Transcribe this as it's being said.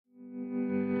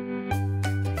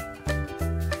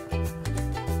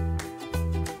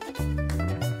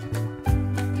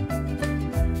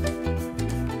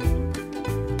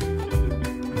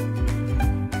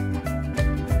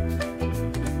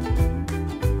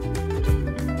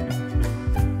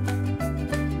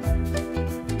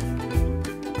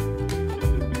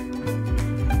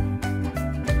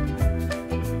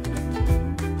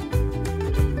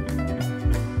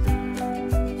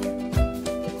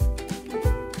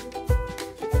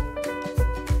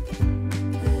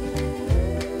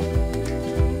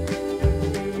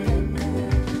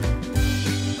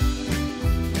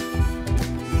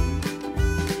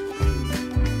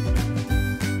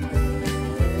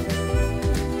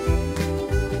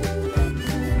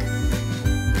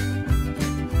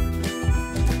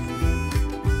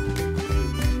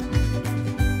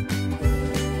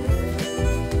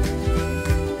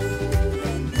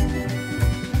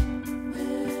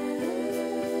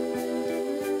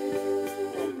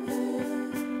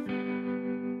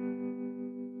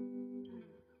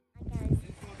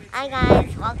Hi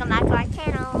guys, welcome back to our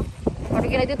channel. What are we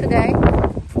gonna do today?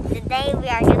 Today we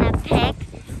are gonna pick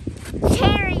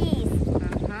cherries.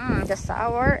 The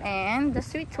sour and the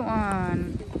sweet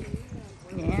one.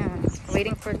 Yeah,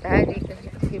 waiting for Daddy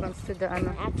because he wants to the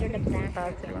After the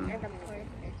bathroom. bathroom.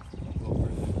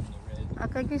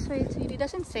 Okay, guys, so it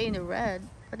doesn't say in the red,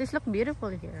 but this look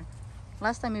beautiful here.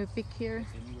 Last time we picked here.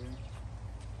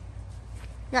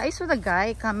 Yeah, I saw the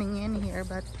guy coming in here,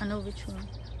 but I know which one.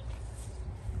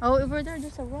 Oh, over there,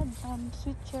 there's a red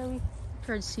sweet cherry.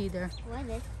 Third cedar. What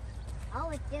is?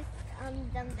 Oh, it's just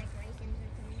them decorations or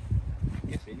something.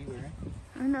 Yes, anywhere.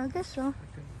 I guess so.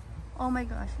 Oh my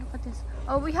gosh, look at this.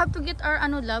 Oh, we have to get our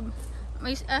lab.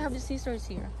 I have the scissors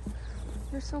here.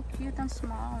 They're so cute and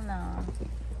small now.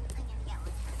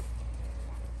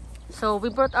 So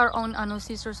we brought our own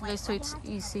scissors, guys, so it's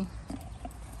easy.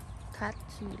 Cat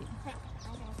chili. I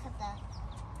don't cut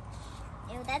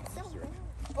the. Ew, that's so.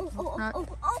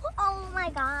 Oh my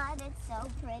God, it's so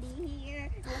pretty here.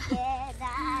 Look at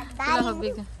that. Look at how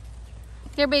big.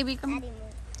 Here, baby, come. Daddy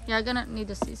moved. Yeah, I'm gonna need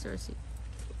a scissors.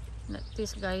 Like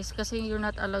this, guys, kasi you're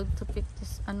not allowed to pick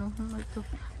this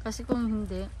kasi kung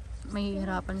hindi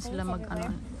mahihirapan sila mag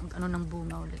ng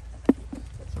bunga ulit.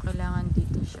 So kailangan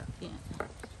dito siya.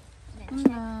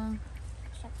 Yeah.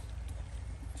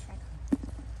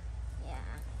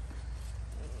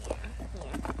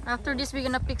 After this, we're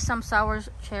gonna pick some sour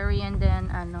cherry, and then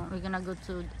we're gonna go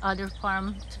to other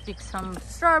farm to pick some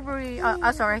strawberry.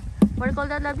 Sorry, what do you call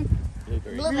that, Labi?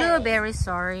 Blueberry.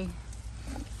 Sorry.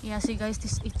 Yeah, see guys,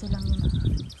 ito lang yun.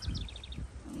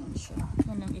 Ayan siya.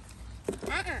 Yan lang ito.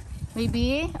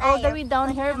 Maybe all the way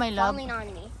down here, my love. Falling on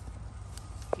me.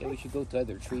 Yeah, we should go to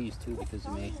other trees too because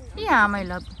of me. Yeah, my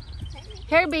love.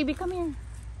 Here, baby, come here.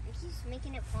 He's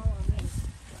making it fall on me.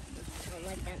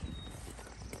 Like that.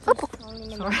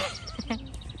 Sorry.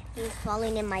 He's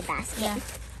falling in my basket. Yeah.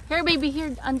 Here, baby,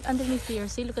 here underneath here.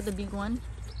 See, look at the big one.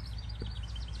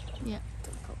 Yeah.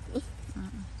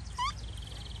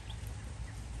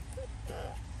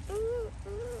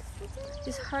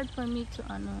 It's hard for me to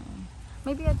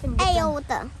maybe I can get Hey, them. what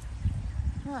the?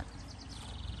 What?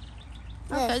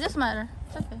 Okay, doesn't matter.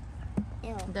 It's okay.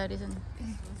 Ew. That isn't.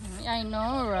 I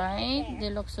know, right? They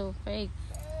look so fake.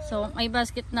 So, may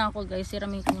basket na ako, guys.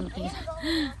 Siramin ko muna.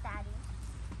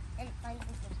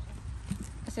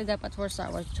 Kasi dapat for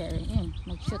sour cherry. Yan,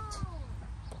 mag-shoot.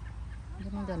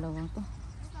 Ganun dalawang to.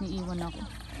 Niiwan ako.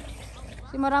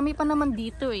 Kasi marami pa naman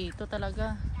dito eh. Ito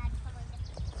talaga.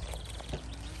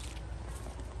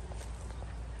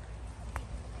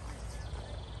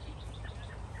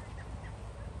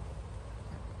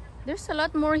 There's a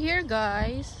lot more here,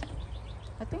 guys.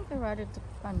 I think I rather to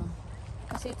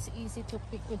kasi it's easy to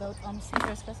pick without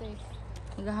scissors kasi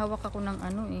naghahawak ako ng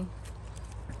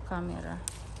camera.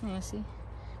 Yeah, see?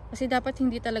 Kasi dapat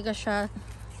hindi talaga siya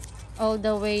all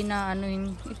the way na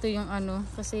ito yung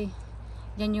kasi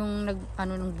yan yung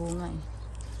ng bunga eh.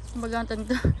 Kumbaga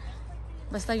tanto.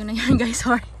 Basta yun na yan, guys.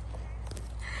 Sorry.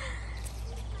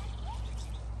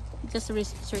 Just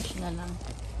research na lang.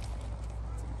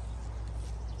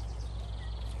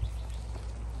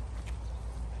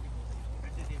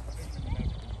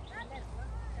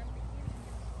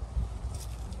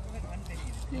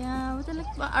 Yeah,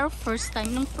 like our first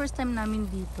time, nung first time namin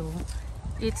dito,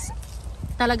 it's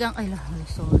talagang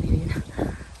sorry.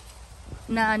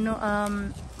 Na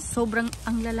sobrang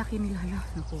ang lalaki nila.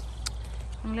 Naku.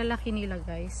 Ang lalaki nila,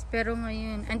 guys. Pero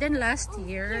ngayon, and then last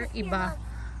year, iba.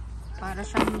 Para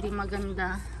siya hindi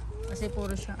maganda kasi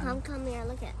puro siya Come here,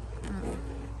 look at.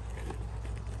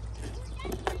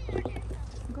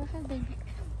 Go ahead, baby.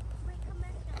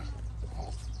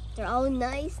 They're all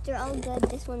nice. They're all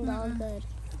good. This one's all good.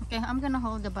 Okay, I'm gonna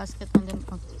hold the basket and then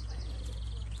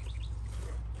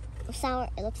Sour.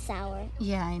 It looks sour.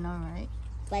 Yeah, I know, right?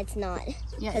 But it's not.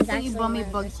 Yeah, It's ito iba may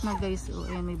actually bugs na, guys. Oh,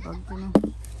 ayan, may bug na.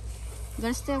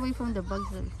 Gotta stay away from the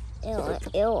bugs.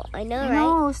 Ew, I know, right?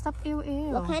 No, stop ew.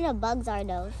 What kind of bugs are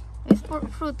those? It's for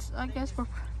fruits, I guess.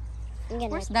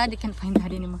 Where's Daddy? Can't find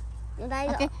Daddy anymore.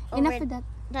 Okay, enough with that.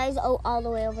 That is all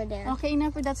the way over there. Okay,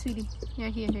 enough with that, sweetie.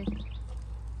 Here.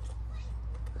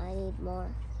 I need more.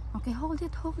 Okay, hold it.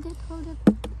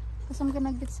 Because I'm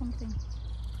gonna get something.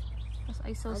 Because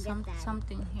I saw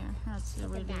something here. That's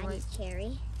really right.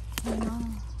 Cherry. I know.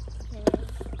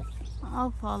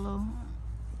 I'll follow.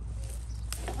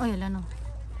 Oh, yeah, no.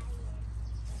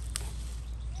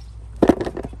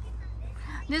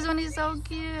 This one is so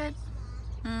cute.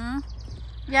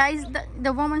 Yeah,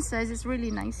 the woman says it's really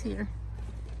nice here.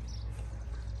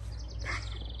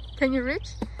 Can you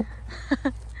reach?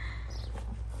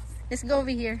 Let's go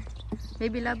over here.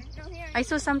 Baby love. I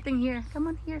saw something here. Come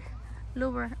on here.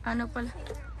 Lower. Ano pala?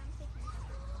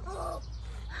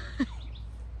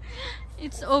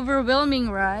 It's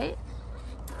overwhelming, right?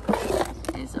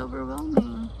 It's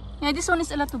overwhelming. Yeah, this one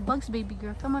is a lot of bugs, baby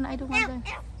girl. Come on, I don't want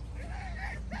that.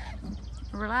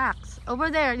 Relax. Over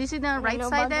there. This is the right No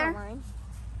side bugs there. on mine.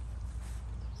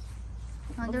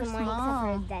 Oh, they're Bugs on mine except small.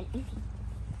 for a dent.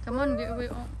 Come on,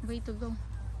 way to go.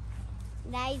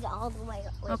 That is all the way.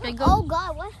 Wait, Okay, go. Oh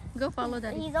God, what? Go follow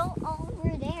daddy. He's all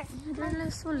over there. They're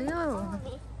so little. Follow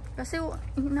me. Kasi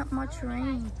not much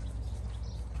rain.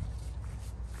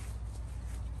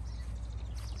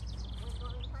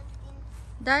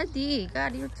 Daddy,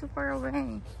 God, you're too far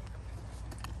away.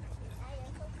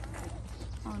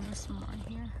 Oh, there's more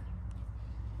here.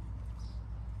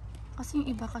 Kasi yung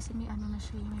iba kasi may ano na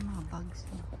siya, may mga bugs.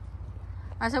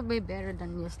 As of way better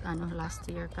than just last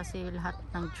year kasi lahat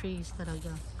ng trees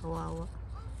talaga kawawa.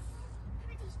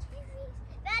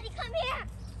 Daddy, come here.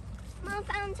 Mom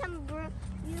found some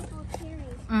beautiful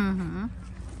cherries. Mm-hmm.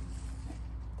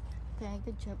 Okay,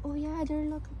 good job. Oh yeah, there,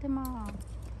 look at them all.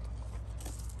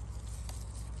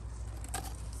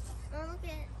 Oh, look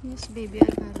at. Yes, baby, I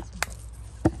got it.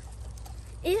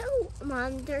 Ew,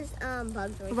 Mom, there's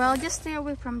bugs right Well, just stay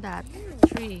away from that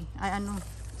tree.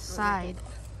 Side.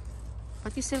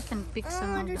 But you still can pick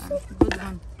some of they're the so good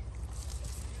one.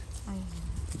 Ay.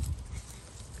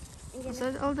 there. So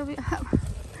all the way up.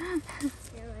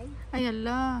 Ay,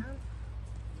 ala.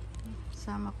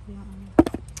 Sama ko yung ano.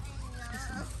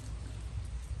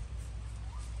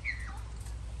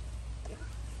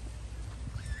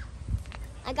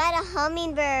 I got a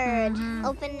hummingbird. Mhm.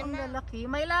 Open the Ang mouth. lalaki.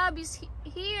 My lab is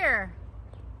here.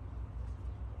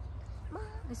 Mom,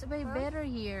 It's way better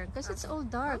here. Because it's all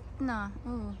dark na.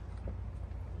 Oh.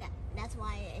 that's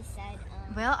why I said.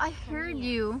 Well, I heard here.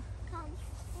 you. Come.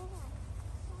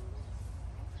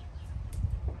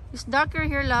 It's darker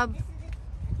here, love.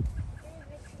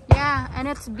 Yeah, and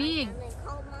it's big. And I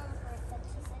called Mom for it, but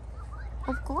she said.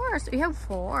 Of course, we have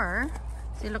 4.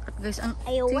 See, look at guys. Ang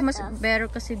Ay, see, what mas the- better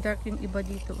kasi dark yung iba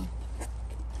dito.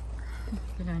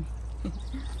 Ganun.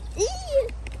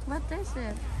 Eee! What is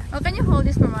it? Oh, can you hold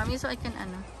this for mommy so I can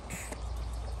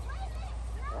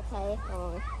Okay.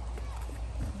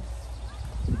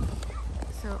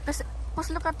 So, kasi,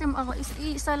 look at them ako.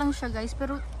 Isa lang siya guys,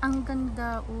 pero ang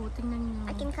ganda. Oh, tingnan nyo.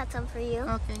 I can cut some for you.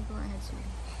 Okay, go ahead,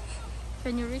 sweetie.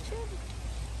 Can you reach it?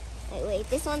 Wait.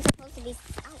 This one's supposed to be.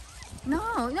 Ow.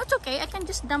 No, it's okay. I can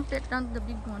just dump it on the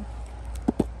big one.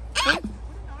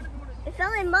 It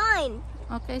fell in mine.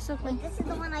 Okay, so okay. Wait, this is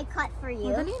the one I cut for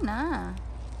you. Madali na.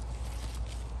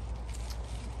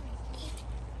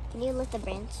 Can you lift the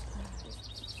branch?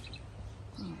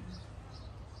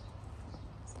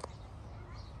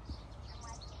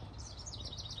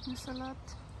 There's a lot.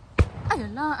 Ay,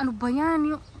 ala, ano ba yan?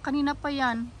 Yung, kanina pa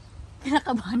yan.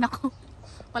 Kinakabahan ako.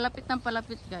 Palapit ng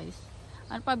palapit, guys.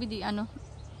 Ano pa, bidi,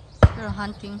 they're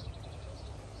hunting.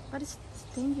 But it's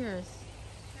dangerous.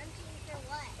 Hunting for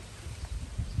what?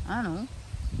 I don't know.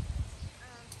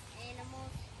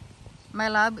 Animals. My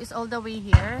lab is all the way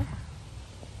here.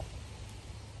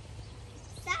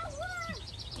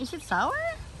 Sour. Is it sour?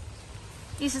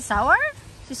 Is it sour?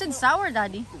 She said sour,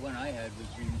 Daddy. The one I had was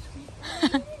really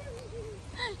sweet.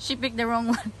 She picked the wrong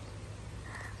one.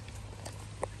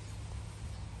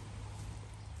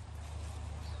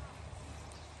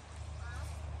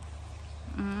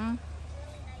 Mm.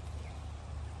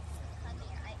 Come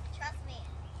here. Trust me.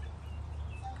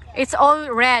 It's all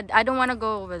red. I don't want to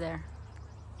go over there.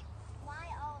 Why?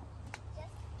 Oh,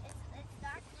 it's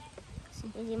dark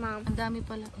red. Easy, Mom. Ang dami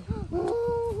pala.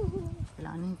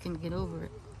 Kailangan you can get over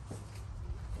it.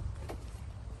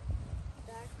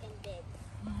 Dark and big.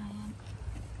 Ayan.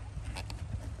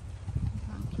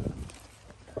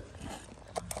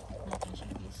 Natin siya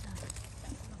isa.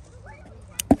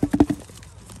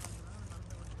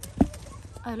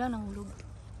 Ay, wala, nahulog.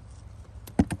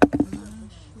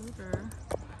 Shooter.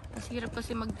 Mas hirap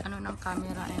kasi mag, ng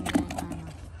camera and then, Ayan.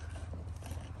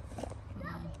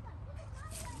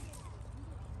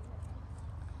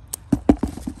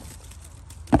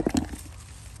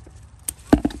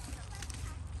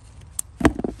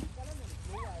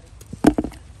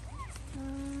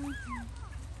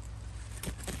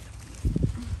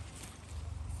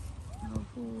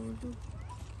 Nahulog.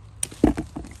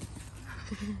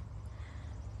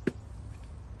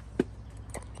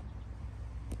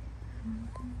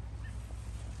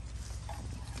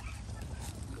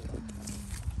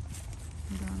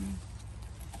 Ang dami.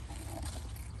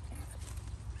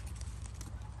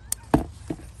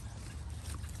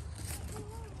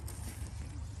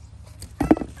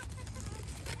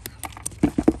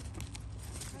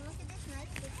 And look at this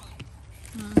nice big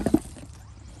one.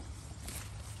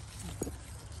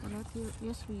 So,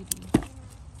 yes, sweetie.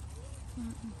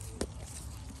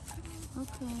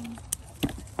 Okay.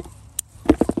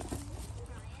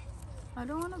 I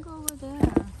don't want to go over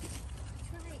there.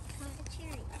 Try a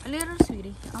cherry. A little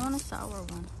sweetie. I want a sour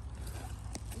one.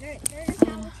 There's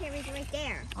sour cherries right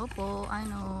there. Opo, I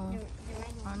know. They're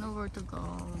right I know where to go,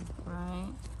 right?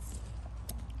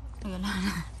 Ayun na.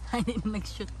 I didn't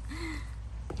shoot.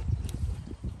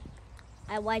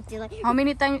 I wiped it like. How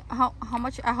many times?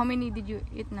 How many did you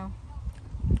eat now?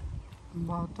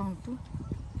 Batang to.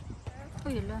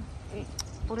 Uy, yala.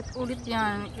 Ulit-ulit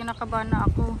yan. Kinakabahan na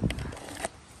ako.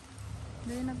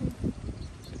 Dahil na, babe.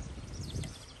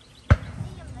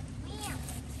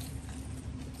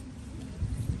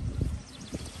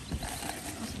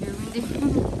 Mas very windy.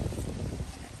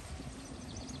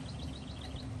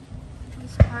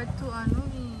 It's hard to ano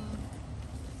eh.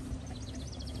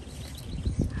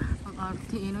 Ang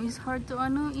arte eh, no? It's hard to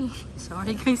ano eh.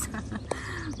 Sorry guys.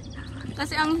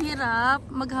 Kasi ang hirap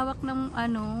maghawak ng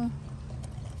ano.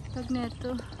 Tag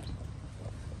neto.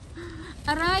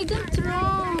 Aray, don't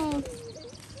throw.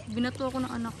 Binato ako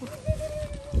ng anak ko.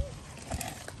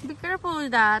 Be careful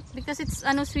with that because it's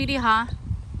ano sweetie ha.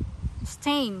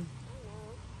 Stain.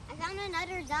 I found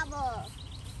another double.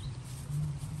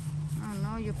 Oh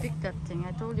no, you picked that thing.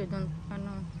 I told you don't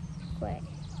ano. Quick.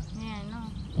 Yeah, no.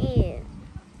 Ew.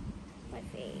 My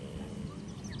face.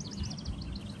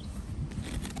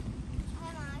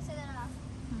 Hey, Mom, I took it off.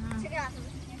 Took it off.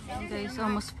 Guys,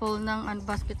 almost full ng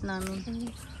basket namin.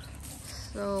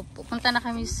 So, pupunta na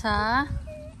kami sa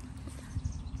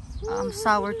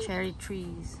sour cherry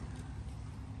trees.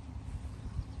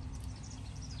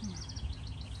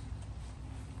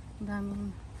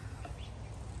 Daming.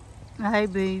 Hi,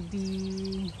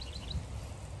 baby.